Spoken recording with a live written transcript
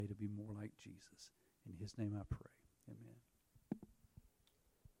Jesus. In His name I pray. Amen. I'm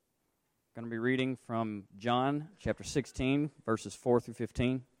going to be reading from John chapter 16, verses 4 through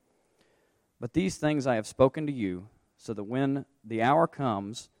 15. But these things I have spoken to you, so that when the hour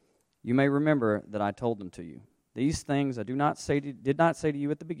comes, you may remember that I told them to you. These things I did not say to you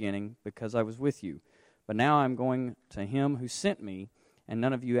at the beginning, because I was with you. But now I am going to Him who sent me, and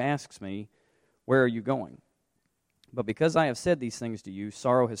none of you asks me, where are you going? But because I have said these things to you,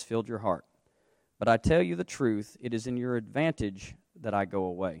 sorrow has filled your heart. But I tell you the truth, it is in your advantage that I go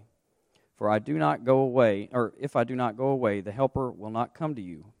away. For I do not go away, or if I do not go away, the Helper will not come to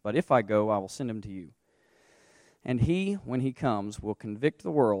you. But if I go, I will send him to you. And he, when he comes, will convict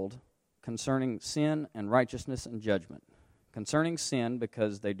the world concerning sin and righteousness and judgment. Concerning sin,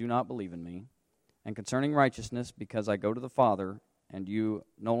 because they do not believe in me. And concerning righteousness, because I go to the Father, and you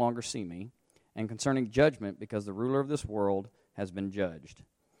no longer see me. And concerning judgment, because the ruler of this world has been judged.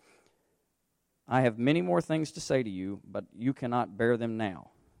 I have many more things to say to you, but you cannot bear them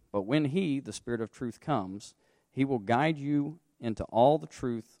now. But when He, the Spirit of truth, comes, He will guide you into all the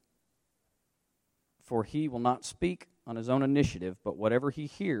truth, for He will not speak on His own initiative, but whatever He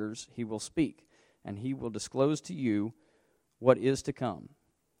hears, He will speak, and He will disclose to you what is to come.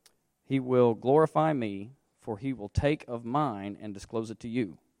 He will glorify me, for He will take of mine and disclose it to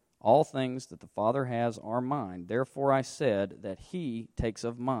you. All things that the Father has are mine. Therefore I said that He takes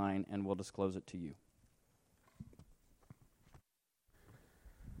of mine and will disclose it to you.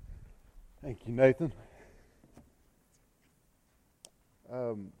 Thank you, Nathan.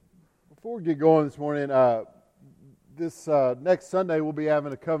 Before we get going this morning, this next Sunday we'll be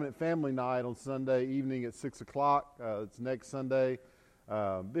having a Covenant Family Night on Sunday evening at 6 o'clock. It's next Sunday.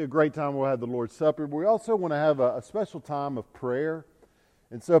 Be a great time. We'll have the Lord's Supper. But we also want to have a special time of prayer.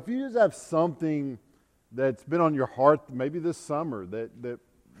 And so if you just have something that's been on your heart, maybe this summer, that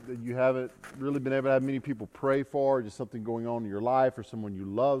you haven't really been able to have many people pray for, just something going on in your life or someone you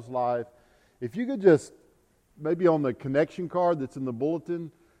love's life, if you could just, maybe on the connection card that's in the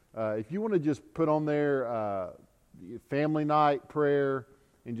bulletin, if you want to just put on there family night prayer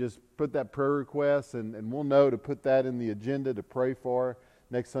and just put that prayer request, and we'll know to put that in the agenda to pray for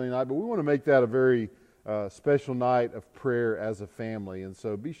next Sunday night. But we want to make that a very special night of prayer as a family. And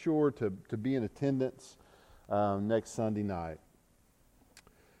so be sure to be in attendance next Sunday night.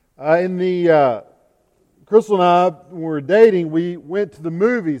 Crystal and I, when we were dating, we went to the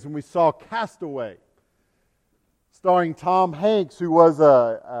movies and we saw Castaway, starring Tom Hanks, who was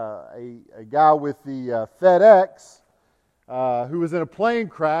a guy with the FedEx, who was in a plane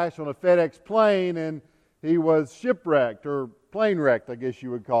crash on a FedEx plane, and he was shipwrecked, or plane wrecked, I guess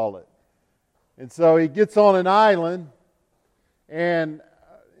you would call it. And so he gets on an island, and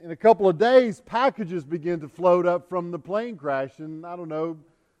in a couple of days, packages begin to float up from the plane crash, and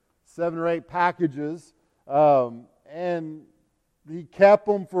 7 or 8 packages. And he kept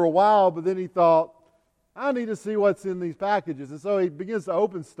them for a while, but then he thought, I need to see what's in these packages. And so he begins to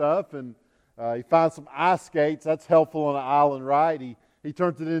open stuff, and he finds some ice skates. That's helpful on an island, right? He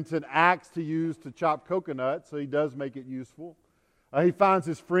turns it into an axe to use to chop coconuts, so he does make it useful. He finds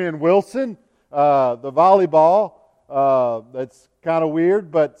his friend Wilson, the volleyball. That's kind of weird,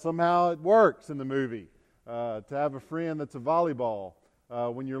 but somehow it works in the movie to have a friend that's a volleyball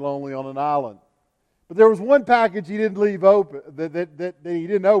when you're lonely on an island. But there was one package he didn't leave open, that he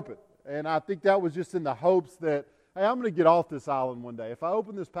didn't open. And I think that was just in the hopes that, hey, I'm going to get off this island one day. If I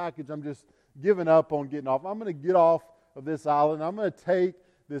open this package, I'm just giving up on getting off. I'm going to get off of this island. I'm going to take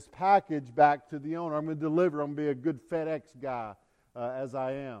this package back to the owner. I'm going to deliver. I'm going to be a good FedEx guy as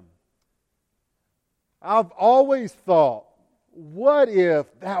I am. I've always thought, what if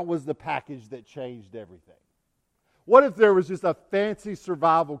that was the package that changed everything? What if there was just a fancy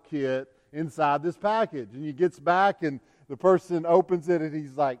survival kit inside this package? And he gets back and the person opens it and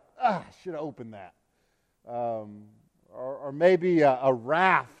he's like, I should have opened that. Or maybe a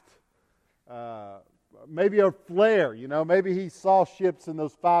raft. Maybe a flare. Maybe he saw ships in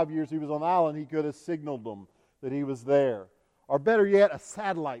those 5 years he was on the island. He could have signaled them that he was there. Or better yet, a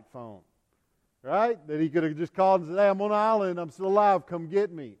satellite phone. Right? That he could have just called and said, hey, I'm on an island. I'm still alive. Come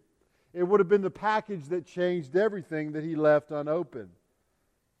get me. It would have been the package that changed everything that he left unopened.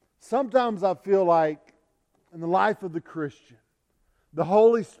 Sometimes I feel like in the life of the Christian, the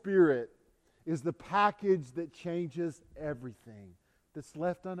Holy Spirit is the package that changes everything that's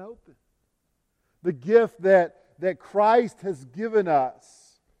left unopened. The gift that Christ has given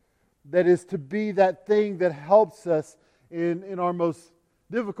us, that is to be that thing that helps us in our most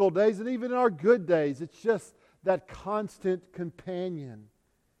difficult days and even in our good days. It's just that constant companion.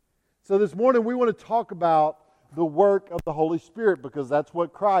 So this morning we want to talk about the work of the Holy Spirit, because that's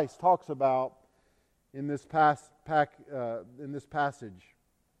what Christ talks about in this passage.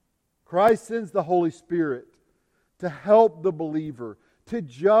 Christ sends the Holy Spirit to help the believer, to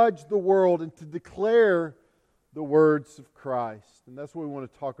judge the world, and to declare the words of Christ. And that's what we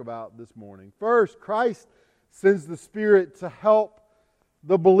want to talk about this morning. First, Christ sends the Spirit to help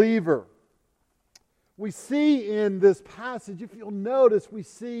the believer. We see in this passage, if you'll notice, we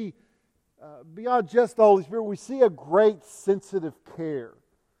see, beyond just the Holy Spirit, we see a great sensitive care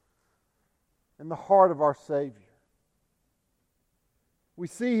in the heart of our Savior. We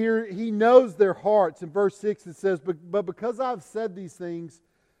see here, He knows their hearts. In verse 6 it says, But because I've said these things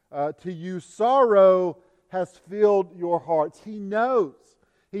to you, sorrow has filled your hearts. He knows.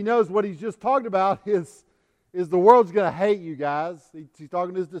 He knows what He's just talked about is the world's going to hate you guys. He's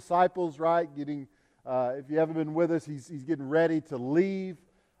talking to His disciples, right? If you haven't been with us, He's getting ready to leave,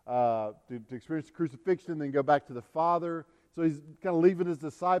 to experience the crucifixion, then go back to the Father. So He's kind of leaving His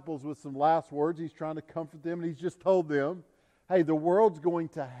disciples with some last words. He's trying to comfort them, and He's just told them, hey, the world's going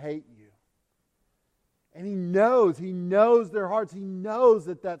to hate you. And He knows their hearts. He knows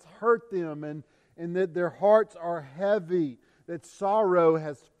that that's hurt them and that their hearts are heavy, that sorrow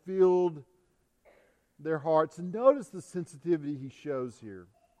has filled their hearts. And notice the sensitivity He shows here.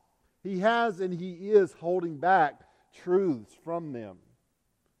 He has and He is holding back truths from them.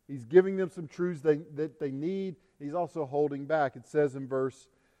 He's giving them some truths that they need. He's also holding back. It says in verse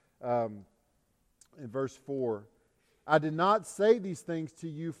 4, I did not say these things to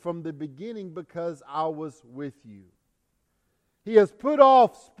you from the beginning because I was with you. He has put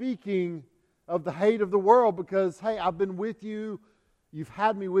off speaking of the hate of the world because, hey, I've been with you. You've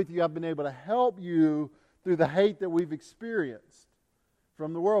had me with you. I've been able to help you through the hate that we've experienced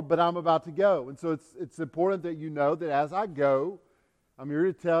from the world. But I'm about to go. And so it's important that you know that as I go, I'm here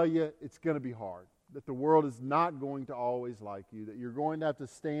to tell you it's going to be hard. That the world is not going to always like you. That you're going to have to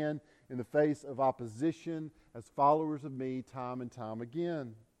stand in the face of opposition as followers of me time and time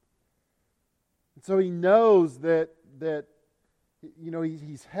again. And so He knows that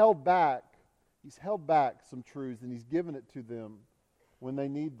He's held back. He's held back some truths, and He's given it to them when they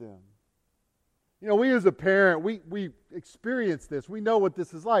need them. We as a parent, we experience this. We know what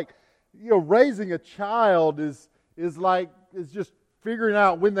this is like. Raising a child is just figuring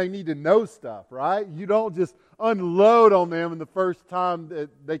out when they need to know stuff, right? You don't just unload on them in the first time that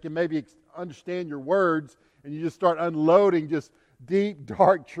they can maybe understand your words, and you just start unloading just deep,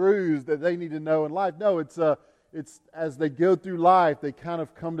 dark truths that they need to know in life. No, it's as they go through life, they kind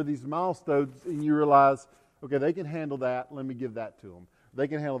of come to these milestones, and you realize, okay, they can handle that. Let me give that to them. They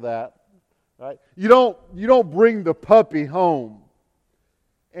can handle that, right? You don't bring the puppy home,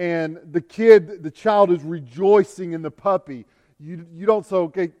 and the child is rejoicing in the puppy. You don't say,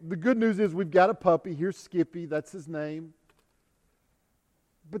 okay, the good news is we've got a puppy. Here's Skippy. That's his name.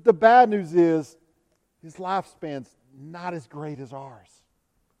 But the bad news is his lifespan's not as great as ours.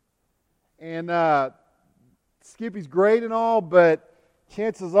 And Skippy's great and all, but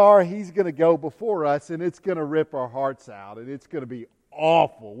chances are he's going to go before us, and it's going to rip our hearts out, and it's going to be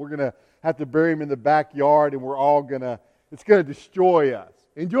awful. We're going to have to bury him in the backyard, and it's going to destroy us.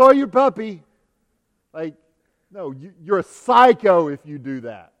 Enjoy your puppy. No, you're a psycho if you do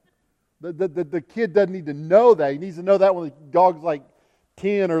that. The kid doesn't need to know that. He needs to know that when the dog's like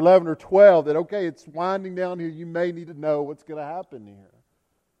 10 or 11 or 12, that, okay, it's winding down here. You may need to know what's going to happen here.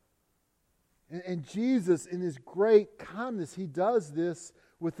 And Jesus, in His great kindness, He does this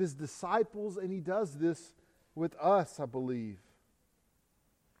with His disciples, and He does this with us, I believe.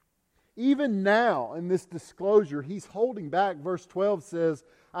 Even now, in this disclosure, He's holding back. Verse 12 says,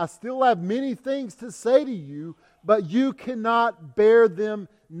 I still have many things to say to you, but you cannot bear them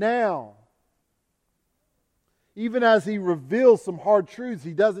now. Even as He reveals some hard truths,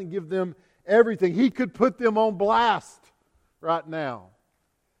 He doesn't give them everything. He could put them on blast right now.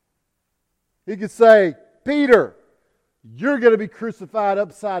 He could say, Peter, you're going to be crucified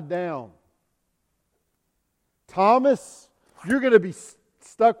upside down. Thomas, you're going to be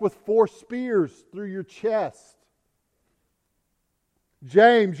stuck with 4 spears through your chest.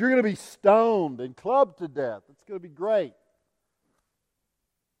 James, you're going to be stoned and clubbed to death. It's going to be great.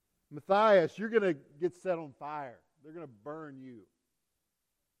 Matthias, you're going to get set on fire. They're going to burn you.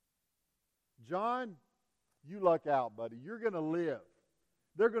 John, you luck out, buddy. You're going to live.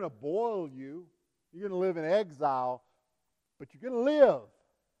 They're going to boil you. You're going to live in exile, but you're going to live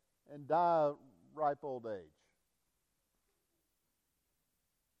and die of ripe old age.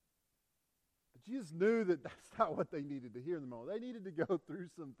 Jesus knew that that's not what they needed to hear in the moment. They needed to go through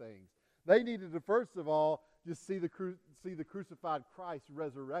some things. They needed to, first of all, just see the crucified Christ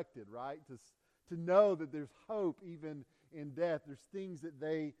resurrected, right? to know that there's hope even in death. There's things that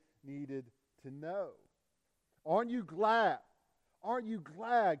they needed to know. Aren't you glad? Aren't you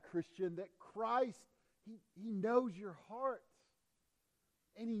glad, Christian, that Christ, He knows your heart.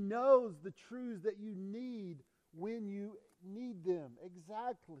 And He knows the truths that you need when you need them.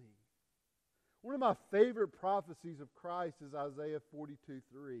 Exactly. One of my favorite prophecies of Christ is Isaiah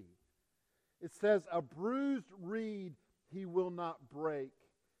 42:3. It says, "A bruised reed He will not break,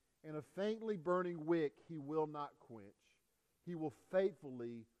 and a faintly burning wick He will not quench. He will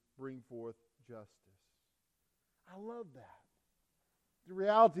faithfully bring forth justice." I love that. The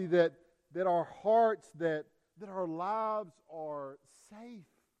reality that our hearts, that our lives are safe.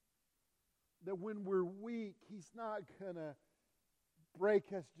 That when we're weak, He's not going to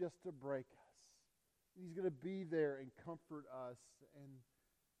break us just to break us. He's going to be there and comfort us. And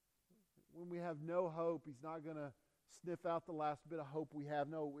when we have no hope, He's not going to sniff out the last bit of hope we have.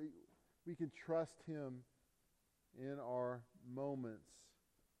 No, we can trust Him in our moments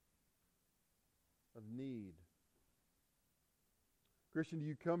of need. Christian, do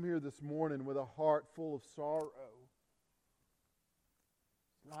you come here this morning with a heart full of sorrow?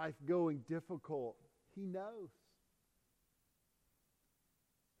 Life going difficult? He knows.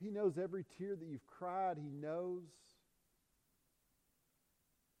 He knows every tear that you've cried. He knows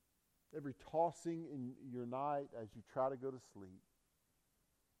every tossing in your night as you try to go to sleep.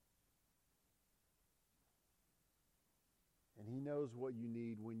 And He knows what you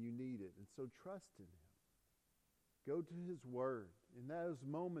need when you need it. And so trust in Him. Go to His Word. In those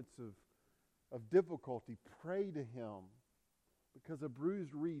moments of difficulty, pray to Him. Because a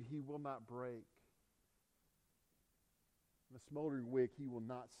bruised reed He will not break. And a smoldering wick He will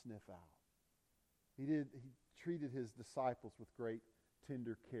not sniff out. He treated His disciples with great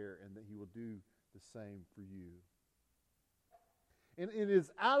tender care, and that He will do the same for you. And it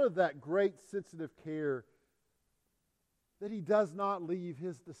is out of that great sensitive care that He does not leave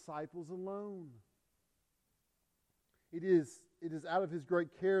His disciples alone. It is out of His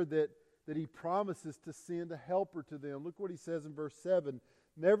great care that He promises to send a helper to them. Look what He says in verse 7.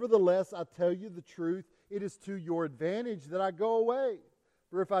 "Nevertheless, I tell you the truth, it is to your advantage that I go away.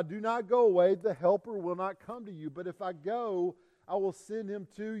 For if I do not go away, the helper will not come to you. But if I go, I will send him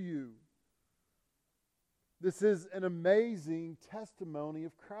to you." This is an amazing testimony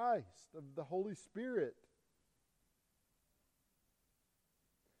of Christ, of the Holy Spirit.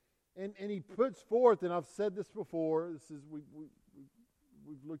 And He puts forth, and I've said this before,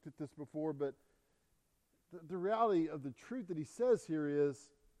 we've looked at this before, but the reality of the truth that He says here is,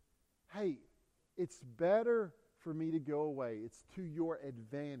 hey, it's better for me to go away. It's to your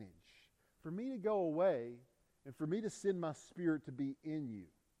advantage. For me to go away and for me to send my Spirit to be in you.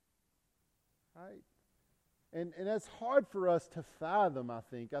 Right? And that's hard for us to fathom, I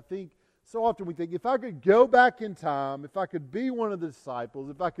think. I think so often we think, if I could go back in time, if I could be one of the disciples,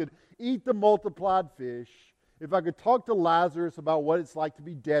 if I could eat the multiplied fish, if I could talk to Lazarus about what it's like to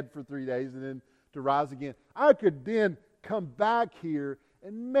be dead for 3 days and then to rise again, I could then come back here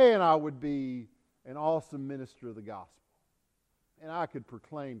and man, I would be an awesome minister of the gospel. And I could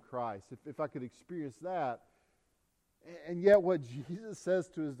proclaim Christ if I could experience that. And yet what Jesus says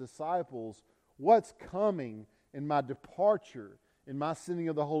to His disciples, what's coming in my departure, in my sending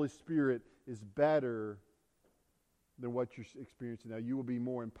of the Holy Spirit, is better than what you're experiencing now. You will be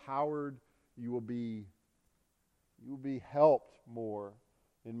more empowered. You will be helped more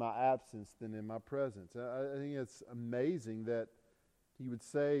in my absence than in my presence. I think it's amazing that He would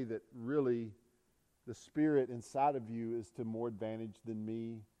say that really the Spirit inside of you is to more advantage than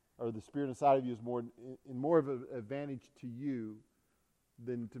me, or the Spirit inside of you is more of an advantage to you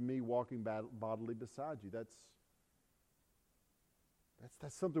than to me walking bodily beside you. That's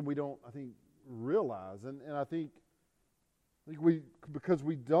something we don't, I think, realize, and I think because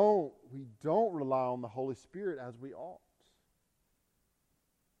we don't rely on the Holy Spirit as we ought.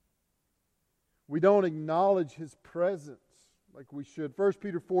 We don't acknowledge His presence like we should. 1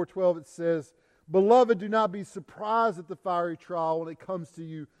 Peter 4:12, it says, "Beloved, do not be surprised at the fiery trial when it comes to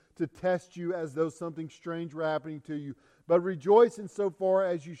you to test you as though something strange were happening to you. But rejoice insofar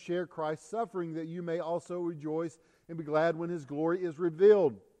as you share Christ's suffering, that you may also rejoice and be glad when His glory is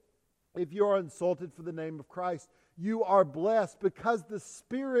revealed. If you are insulted for the name of Christ, you are blessed, because the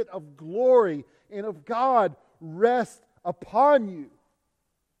Spirit of glory and of God rests upon you."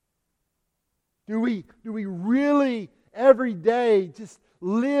 Do we really every day just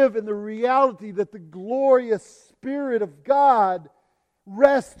live in the reality that the glorious Spirit of God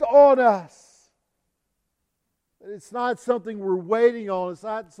rests on us? It's not something we're waiting on. It's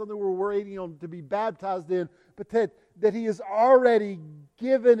not something we're waiting on to be baptized in, but that He has already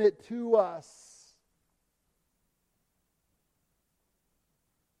given it to us.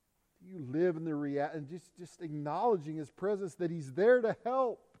 you live in the reality, and just acknowledging His presence, that He's there to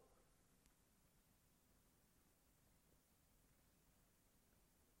help.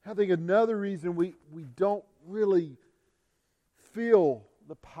 I think another reason we don't really feel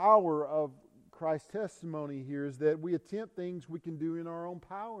the power of Christ's testimony here is that we attempt things we can do in our own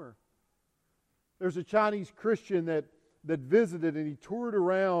power. There's a Chinese Christian that visited, and he toured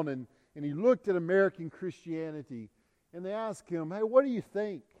around and he looked at American Christianity, and they asked him, "Hey, what do you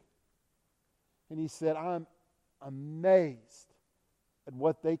think?" And he said, "I'm amazed at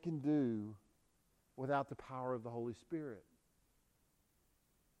what they can do without the power of the Holy Spirit."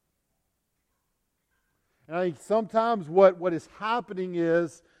 And I think sometimes what is happening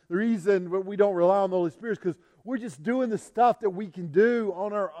is, the reason we don't rely on the Holy Spirit is because we're just doing the stuff that we can do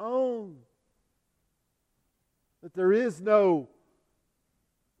on our own. That there is no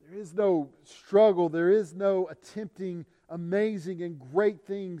struggle, there is no attempting amazing and great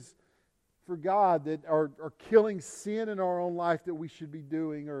things for God that are killing sin in our own life that we should be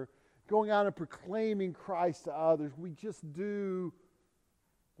doing, or going out and proclaiming Christ to others. We just do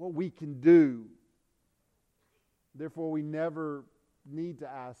what we can do. Therefore, we never need to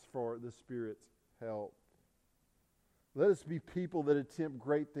ask for the Spirit's help. Let us be people that attempt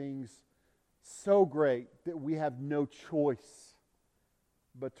great things, so great that we have no choice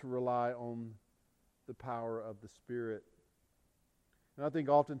but to rely on the power of the Spirit. And I think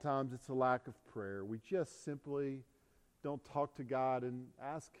oftentimes it's a lack of prayer. We just simply don't talk to God and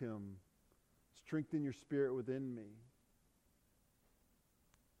ask Him, "Strengthen your spirit within me."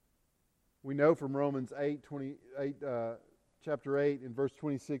 We know from Romans chapter 8, in verse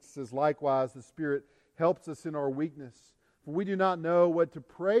 26, it says, "Likewise, the Spirit helps us in our weakness. For we do not know what to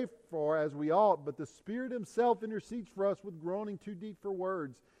pray for as we ought, but the Spirit Himself intercedes for us with groaning too deep for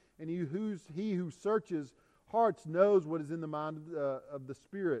words. And He who searches hearts knows what is in the mind of the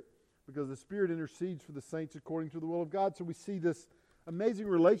Spirit, because the Spirit intercedes for the saints according to the will of God." So we see this amazing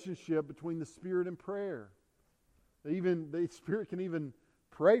relationship between the Spirit and prayer. Even the Spirit can even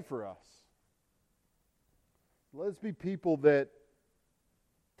pray for us. Let us be people that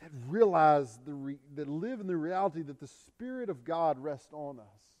realize, that live in the reality that the Spirit of God rests on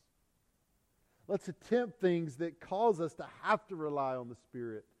us. Let's attempt things that cause us to have to rely on the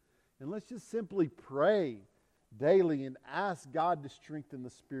Spirit. And let's just simply pray daily and ask God to strengthen the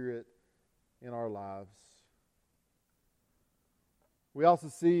Spirit in our lives. We also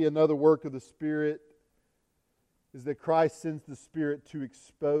see another work of the Spirit is that Christ sends the Spirit to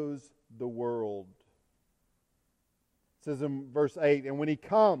expose the world. It says in verse 8, "And when He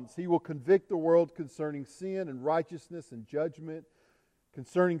comes, He will convict the world concerning sin and righteousness and judgment.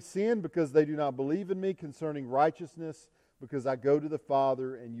 Concerning sin, because they do not believe in Me. Concerning righteousness, because I go to the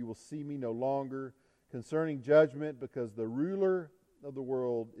Father, and you will see Me no longer. Concerning judgment, because the ruler of the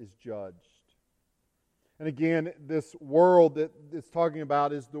world is judged." And again, this world that it's talking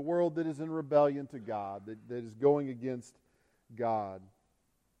about is the world that is in rebellion to God, that is going against God.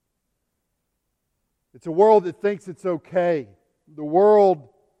 It's a world that thinks it's okay. The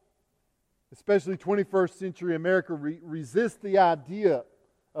world, especially 21st century America, resists the idea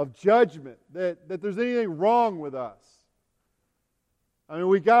of judgment, that there's anything wrong with us. I mean,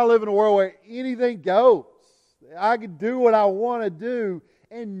 we got to live in a world where anything goes. I can do what I want to do,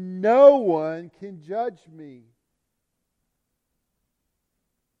 and no one can judge me.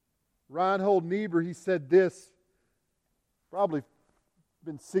 Reinhold Niebuhr, he said this, probably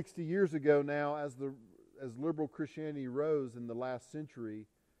been 60 years ago now, as liberal Christianity rose in the last century.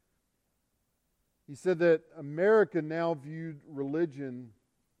 He said that America now viewed religion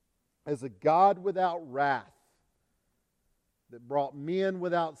as a God without wrath that brought men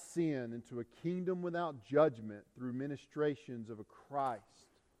without sin into a kingdom without judgment through ministrations of a Christ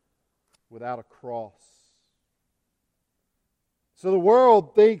without a cross. So the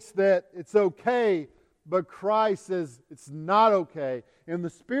world thinks that it's okay, but Christ says it's not okay. And the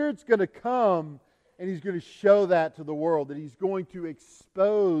Spirit's going to come and He's going to show that to the world, that He's going to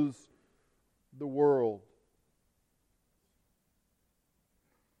expose the world.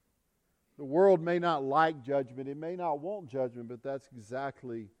 The world may not like judgment, it may not want judgment, but that's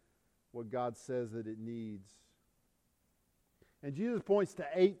exactly what God says that it needs. And Jesus points to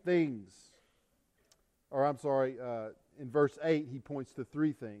 8 things. In verse 8, He points to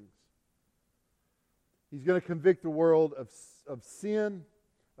 3 things. He's going to convict the world of sin,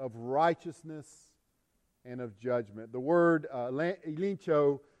 of righteousness, and of judgment. The word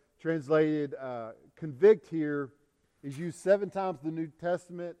elincho, translated convict here, is used 7 times in the New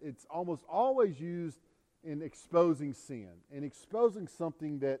Testament. It's almost always used in exposing sin, in exposing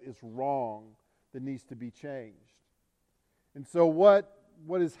something that is wrong, that needs to be changed. And so what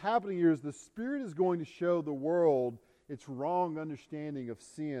what is happening here is the Spirit is going to show the world its wrong understanding of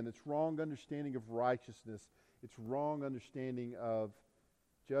sin, its wrong understanding of righteousness, its wrong understanding of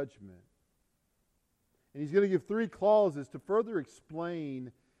judgment. And He's going to give 3 clauses to further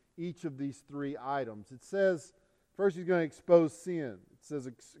explain each of these 3 items. It says, first He's going to expose sin. It says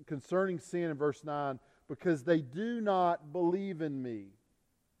concerning sin in verse 9, because they do not believe in me.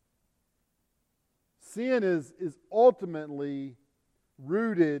 Sin is ultimately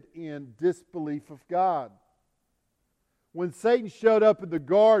rooted in disbelief of God. When Satan showed up in the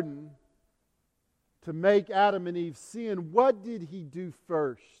garden to make Adam and Eve sin, what did he do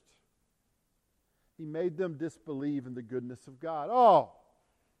first? He made them disbelieve in the goodness of God. Oh,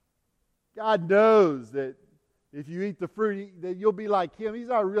 God knows that if you eat the fruit, that you'll be like Him. He's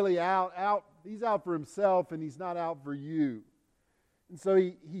not really out. He's out for Himself, and He's not out for you. And so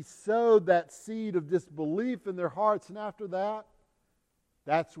he sowed that seed of disbelief in their hearts, and after that,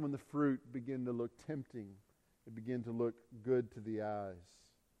 that's when the fruit began to look tempting. It began to look good to the eyes.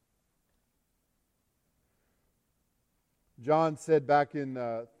 John said back in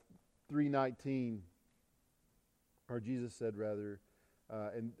 3:19, or Jesus said rather,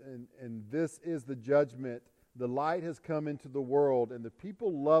 and this is the judgment. The light has come into the world, and the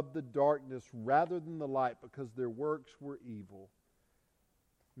people loved the darkness rather than the light because their works were evil.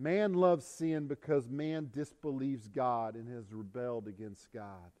 Man loves sin because man disbelieves God and has rebelled against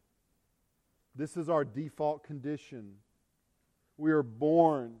God. This is our default condition. We are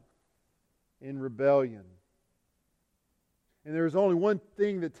born in rebellion. And there is only one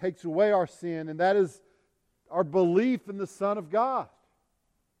thing that takes away our sin, and that is our belief in the Son of God.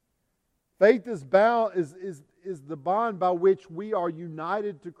 Faith is the bond by which we are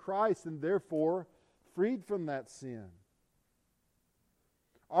united to Christ and therefore freed from that sin.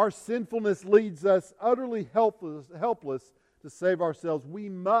 Our sinfulness leads us utterly helpless to save ourselves. We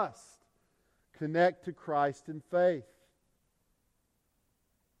must connect to Christ in faith.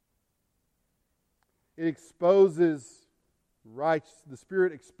 It exposes the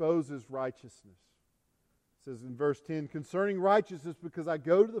Spirit exposes righteousness. It says in verse 10, concerning righteousness, because I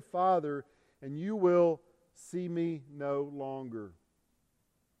go to the Father, and you will see me no longer.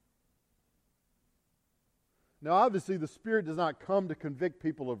 Now, obviously, the Spirit does not come to convict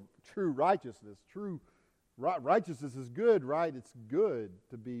people of true righteousness. True righteousness is good, right? It's good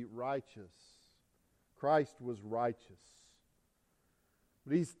to be righteous. Christ was righteous.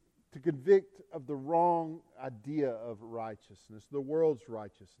 But He's to convict of the wrong idea of righteousness, the world's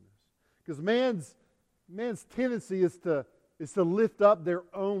righteousness. Because man's tendency is to lift up their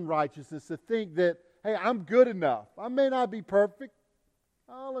own righteousness, to think that, hey, I'm good enough. I may not be perfect.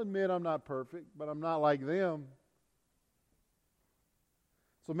 I'll admit I'm not perfect, but I'm not like them.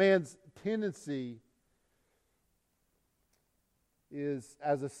 So man's tendency is,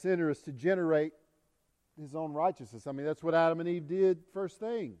 as a sinner, is to generate his own righteousness. I mean, that's what Adam and Eve did first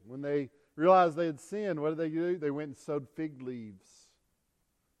thing. When they realized they had sinned, what did they do? They went and sowed fig leaves.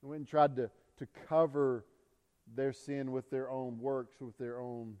 They went and tried to cover their sin with their own works, with their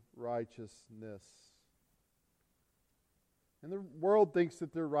own righteousness. And the world thinks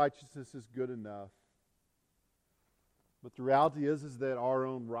that their righteousness is good enough. But the reality is that our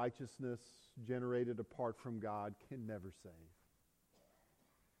own righteousness generated apart from God can never save.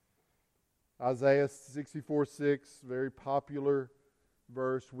 Isaiah 64:6, very popular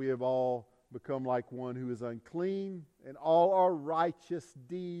verse. We have all become like one who is unclean, and all our righteous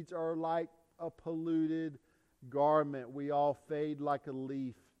deeds are like a polluted garment. We all fade like a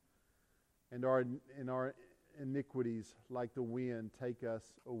leaf, and our iniquities, like the wind, take us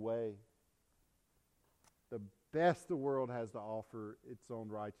away. The best the world has to offer, its own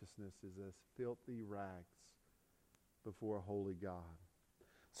righteousness, is as filthy rags before a holy God.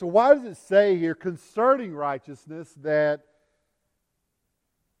 So why does it say here concerning righteousness that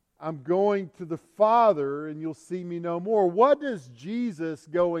I'm going to the Father and you'll see me no more? What does Jesus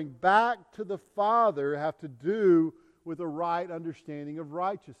going back to the Father have to do with a right understanding of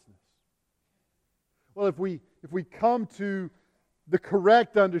righteousness? Well, if we come to the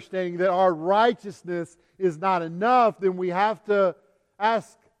correct understanding that our righteousness is not enough, then we have to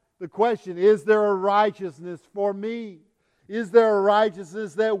ask the question, is there a righteousness for me? Is there a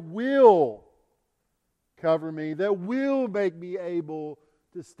righteousness that will cover me, that will make me able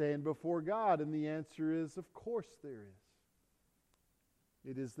to stand before God? And the answer is, of course there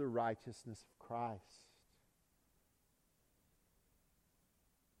is. It is the righteousness of Christ.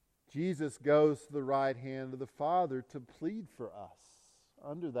 Jesus goes to the right hand of the Father to plead for us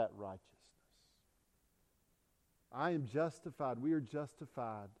under that righteousness. I am justified. We are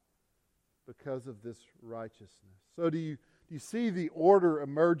justified because of this righteousness. So do you Do you see the order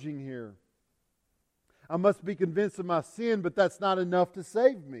emerging here? I must be convinced of my sin, but that's not enough to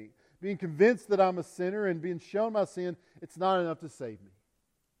save me. Being convinced that I'm a sinner and being shown my sin, it's not enough to save me.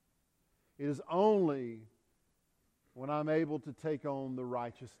 It is only when I'm able to take on the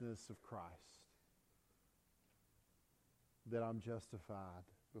righteousness of Christ that I'm justified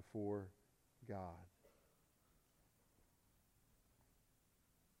before God.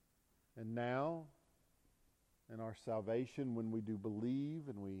 And now, in our salvation, when we do believe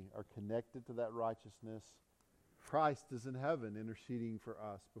and we are connected to that righteousness, Christ is in heaven interceding for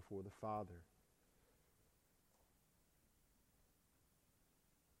us before the Father.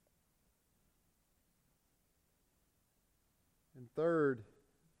 And third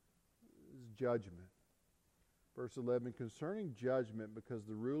is judgment. Verse 11, concerning judgment, because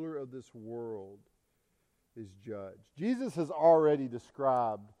the ruler of this world is judged. Jesus has already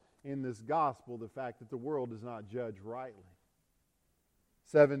described in this gospel the fact that the world does not judge rightly.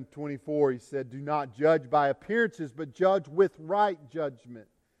 7:24, he said, do not judge by appearances, but judge with right judgment.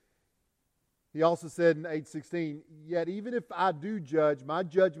 He also said in 8:16, yet even if I do judge, my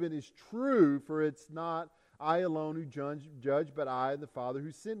judgment is true, for it's not I alone who judge, but I and the Father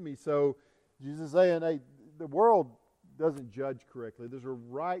who sent me. So Jesus is saying, hey, the world doesn't judge correctly. There's a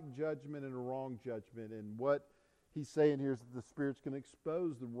right judgment and a wrong judgment. And what he's saying here is that the Spirit's going to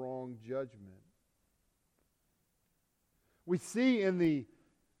expose the wrong judgment. We see in the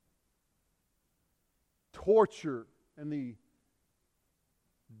torture and the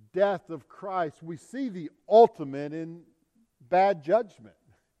death of Christ, we see the ultimate in bad judgment.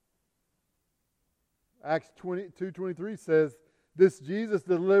 Acts 2:23 says, this Jesus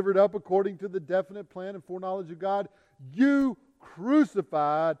delivered up according to the definite plan and foreknowledge of God, you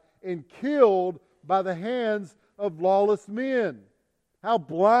crucified and killed by the hands of lawless men. How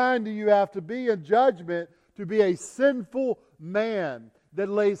blind do you have to be in judgment to be a sinful man that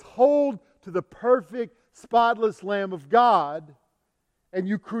lays hold to the perfect, spotless Lamb of God, and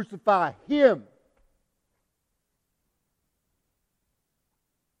you crucify Him?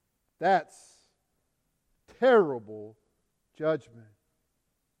 That's terrible judgment.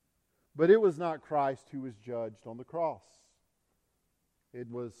 But it was not Christ who was judged on the cross. It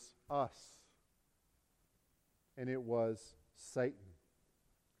was us. And it was Satan.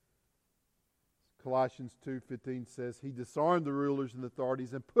 Colossians 2:15 says, he disarmed the rulers and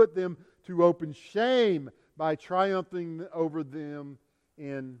authorities and put them to open shame by triumphing over them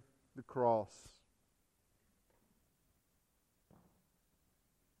in the cross.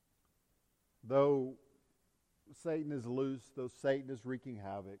 Though Satan is loose, though Satan is wreaking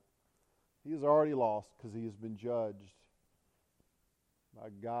havoc, he is already lost because he has been judged by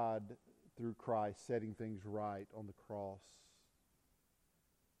God through Christ setting things right on the cross.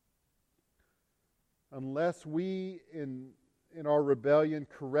 Unless we, in our rebellion,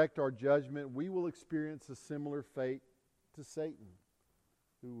 correct our judgment, we will experience a similar fate to Satan,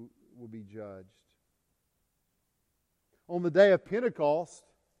 who will be judged. On the day of Pentecost,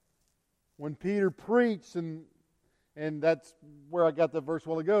 when Peter preached, and that's where I got that verse a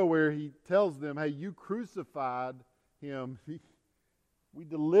while ago, where he tells them, hey, you crucified him. We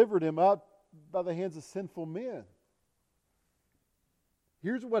delivered him up by the hands of sinful men.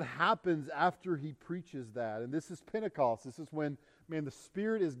 Here's what happens after he preaches that. And this is Pentecost. This is when, the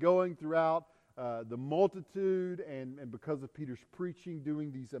Spirit is going throughout the multitude, and because of Peter's preaching,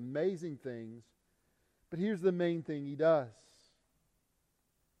 doing these amazing things. But here's the main thing he does.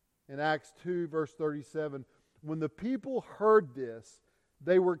 In Acts 2, verse 37, when the people heard this,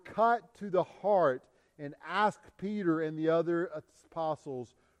 they were cut to the heart and asked Peter and the other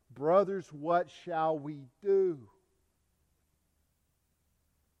apostles, brothers, what shall we do?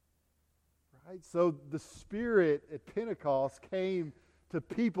 Right? So the Spirit at Pentecost came to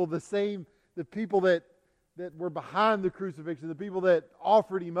people, the people that were behind the crucifixion, the people that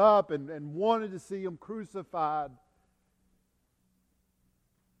offered him up and wanted to see him crucified.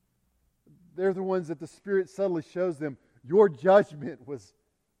 They're the ones that the Spirit subtly shows them, your judgment was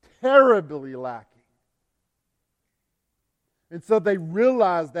terribly lacking. And so they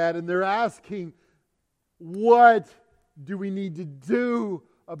realize that, and they're asking, what do we need to do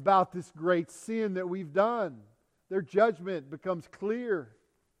about this great sin that we've done? Their judgment becomes clear.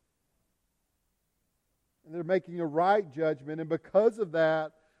 And they're making a right judgment, and because of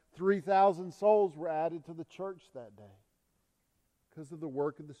that, 3,000 souls were added to the church that day. Because of the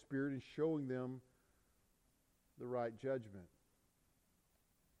work of the Spirit in showing them the right judgment.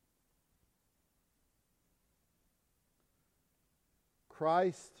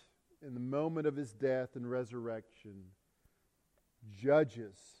 Christ, in the moment of His death and resurrection,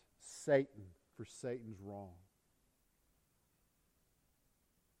 judges Satan for Satan's wrong.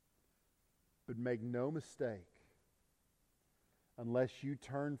 But make no mistake, unless you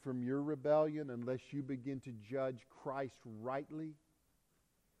turn from your rebellion, unless you begin to judge Christ rightly,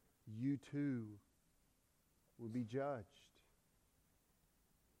 you too will be judged.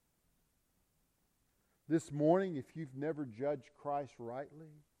 This morning, if you've never judged Christ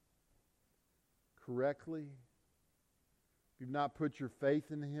rightly, correctly, if you've not put your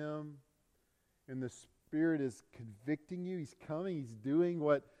faith in Him, and the Spirit is convicting you, He's coming, He's doing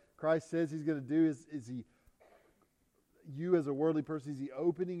what Christ says He's going to do, is He, you as a worldly person, is He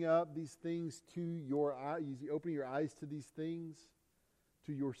opening up these things to your eyes? Is He opening your eyes to these things?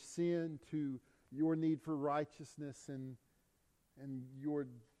 To your sin, to your need for righteousness, and your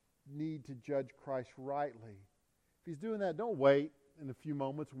need to judge Christ rightly. If He's doing that, don't wait in a few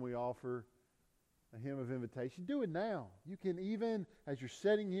moments when we offer a hymn of invitation. Do it now. You can, even as you're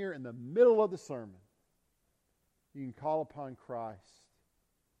sitting here in the middle of the sermon, you can call upon Christ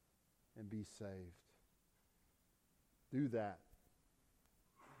and be saved. Do that.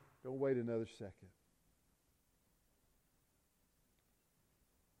 Don't wait another second.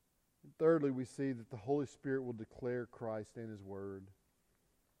 And thirdly, we see that the Holy Spirit will declare Christ and His Word.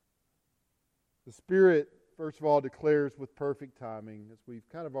 The Spirit, first of all, declares with perfect timing, as we've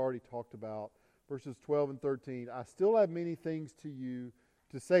kind of already talked about. Verses 12 and 13, I still have many things to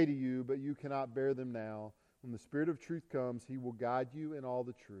say to you, but you cannot bear them now. When the Spirit of truth comes, He will guide you in all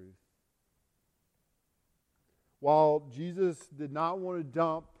the truth. While Jesus did not want to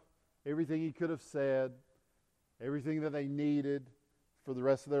dump everything He could have said, everything that they needed for the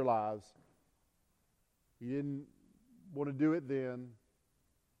rest of their lives, He didn't want to do it then.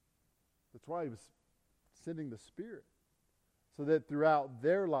 That's why He was sending the Spirit. So that throughout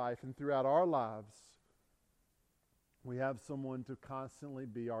their life and throughout our lives, we have someone to constantly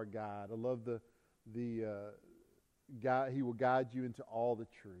be our guide. I love the guide. He will guide you into all the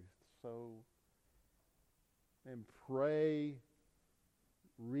truth. So, and pray,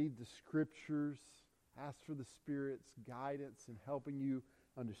 read the Scriptures, ask for the Spirit's guidance in helping you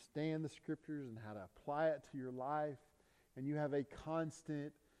understand the Scriptures and how to apply it to your life. And you have a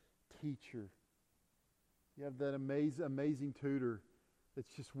constant teacher. You have that amazing tutor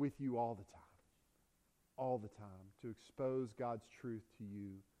that's just with you all the time, to expose God's truth to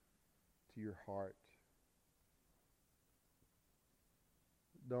you, to your heart.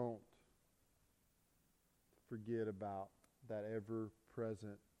 Don't forget about that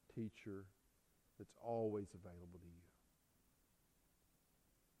ever-present teacher that's always available to you.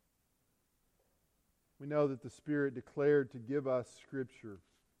 We know that the Spirit declared to give us Scripture.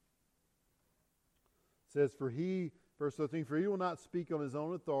 It says, verse 13, for He will not speak on His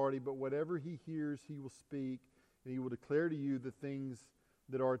own authority, but whatever He hears, He will speak, and He will declare to you the things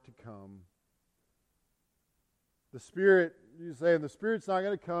that are to come. The Spirit, you're saying the Spirit's not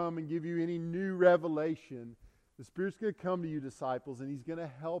going to come and give you any new revelation. The Spirit's going to come to you, disciples, and He's going to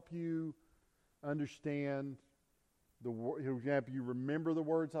help you understand He's going to help you remember the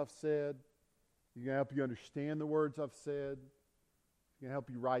words I've said. He's going to help you understand the words I've said. He's going to help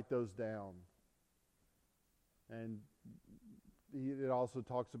you write those down. And it also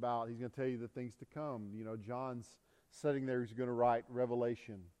talks about, He's going to tell you the things to come. You know, John's sitting there, he's going to write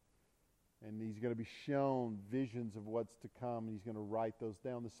Revelation. And he's going to be shown visions of what's to come. And he's going to write those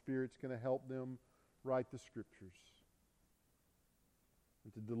down. The Spirit's going to help them write the Scriptures.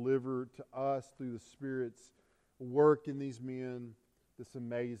 And to deliver to us through the Spirit's work in these men this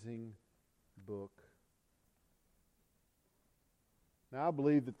amazing book. Now, I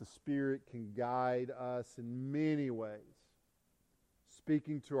believe that the Spirit can guide us in many ways.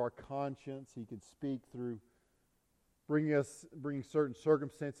 Speaking to our conscience, He can speak through bringing certain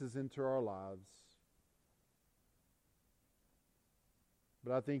circumstances into our lives.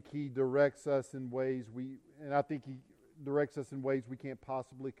 But I think He directs us in ways we can't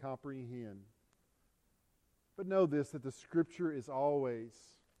possibly comprehend. But know this, that the Scripture is always,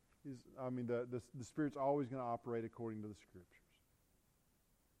 the Spirit's always going to operate according to the Scriptures.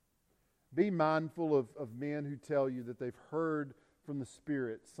 Be mindful of men who tell you that they've heard from the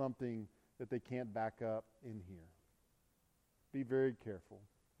Spirit something that they can't back up in here. Be very careful.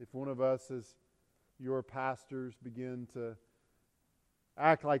 If one of us, as your pastors, begin to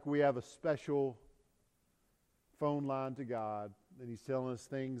act like we have a special phone line to God, and He's telling us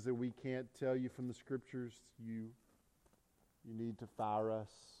things that we can't tell you from the Scriptures, you need to fire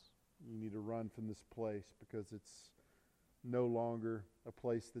us. You need to run from this place, because it's no longer a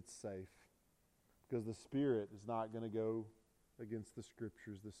place that's safe. Because the Spirit is not going to go against the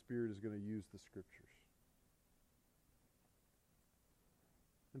Scriptures. The Spirit is going to use the Scriptures.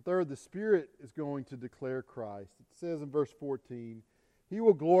 And third, the Spirit is going to declare Christ. It says in verse 14, He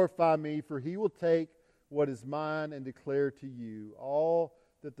will glorify me, for he will take what is mine and declare to you. All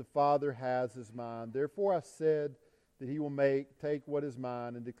that the Father has is mine. Therefore I said that he will take what is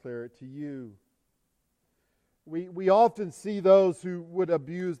mine and declare it to you. We often see those who would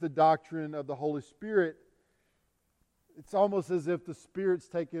abuse the doctrine of the Holy Spirit. It's almost as if the Spirit's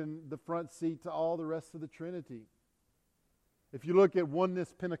taken the front seat to all the rest of the Trinity. If you look at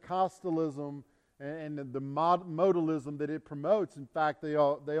oneness Pentecostalism and the modalism that it promotes, in fact, they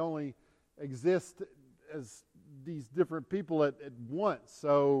only exist as these different people at once.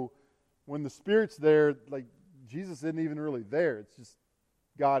 So when the Spirit's there, like Jesus isn't even really there. It's just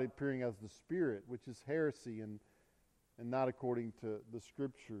God appearing as the Spirit, which is heresy and not according to the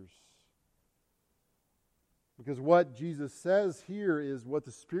Scriptures. Because what Jesus says here is what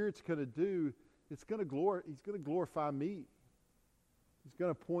the Spirit's going to do. He's going to glorify me. He's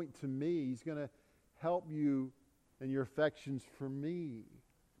going to point to me. He's going to help you in your affections for me.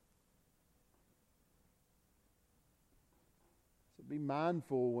 So be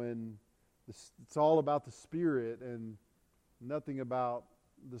mindful when it's all about the Spirit and nothing about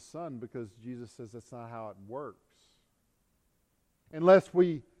the Son, because Jesus says that's not how it works. Unless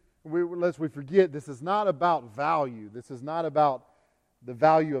we forget, this is not about value. This is not about the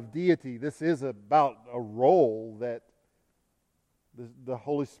value of deity. This is about a role that the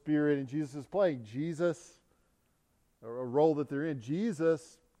Holy Spirit and Jesus is playing. A role that they're in.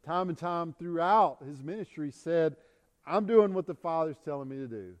 Jesus, time and time throughout his ministry, said, I'm doing what the Father's telling me to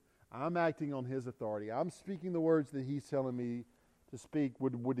do. I'm acting on his authority. I'm speaking the words that he's telling me to speak.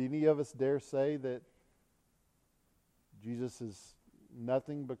 Would any of us dare say that Jesus is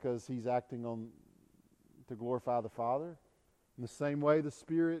nothing because he's acting to glorify the Father? In the same way, the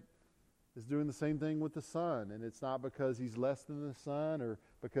Spirit is doing the same thing with the Son. And it's not because he's less than the Son or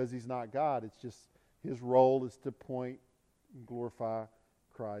because he's not God. It's just his role is to point and glorify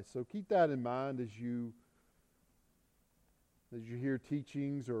Christ. So keep that in mind as you hear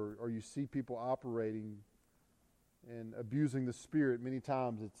teachings or you see people operating and abusing the Spirit. Many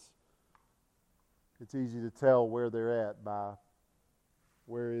times it's easy to tell where they're at by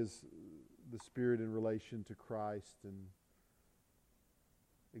where is the Spirit in relation to Christ and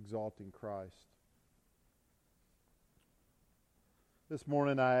exalting Christ. This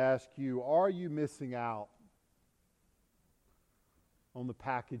morning I ask you, are you missing out on the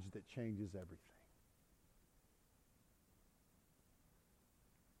package that changes everything?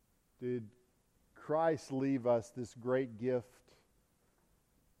 Did Christ leave us this great gift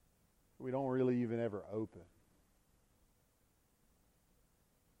we don't really even ever open?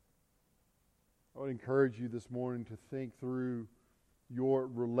 I would encourage you this morning to think through your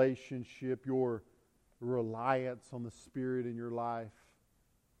relationship, your reliance on the Spirit in your life.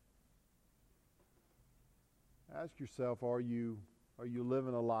 Ask yourself, are you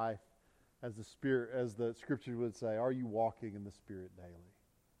living a life as the Spirit, as the Scripture would say, are you walking in the Spirit daily?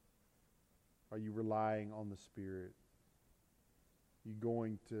 Are you relying on the Spirit? Are you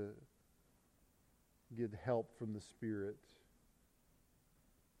going to get help from the Spirit?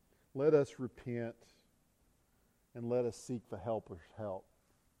 Let us repent and let us seek the helper's help.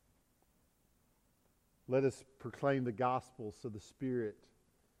 Let us proclaim the gospel so the Spirit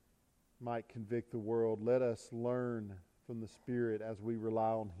might convict the world. Let us learn from the Spirit as we rely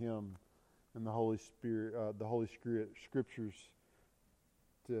on Him and the Holy Spirit, the Holy Scriptures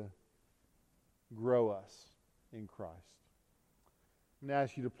to grow us in Christ. I'm going to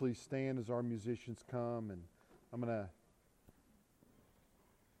ask you to please stand as our musicians come, and I'm going to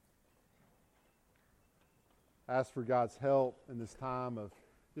ask for God's help in this time of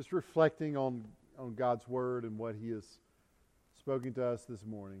just reflecting on God's Word and what He has spoken to us this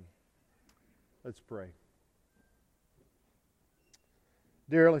morning. Let's pray.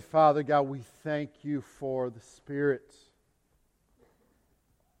 Dear Heavenly Father, God, we thank you for the Spirit.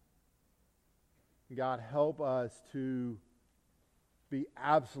 God, help us to be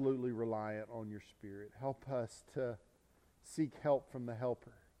absolutely reliant on your Spirit. Help us to seek help from the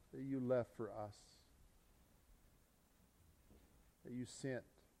Helper that you left for us, that you sent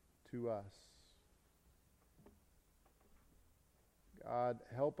to us. God,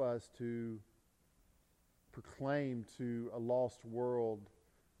 help us to proclaim to a lost world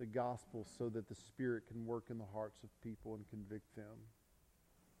the gospel so that the Spirit can work in the hearts of people and convict them.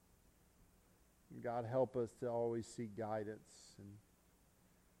 God, help us to always seek guidance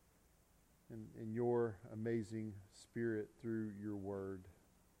and your amazing Spirit through your Word.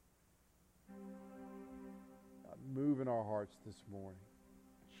 God, move in our hearts this morning.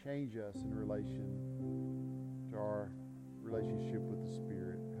 Change us in relation to our relationship with the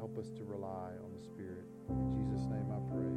Spirit. Help us to rely on the Spirit. In Jesus' name.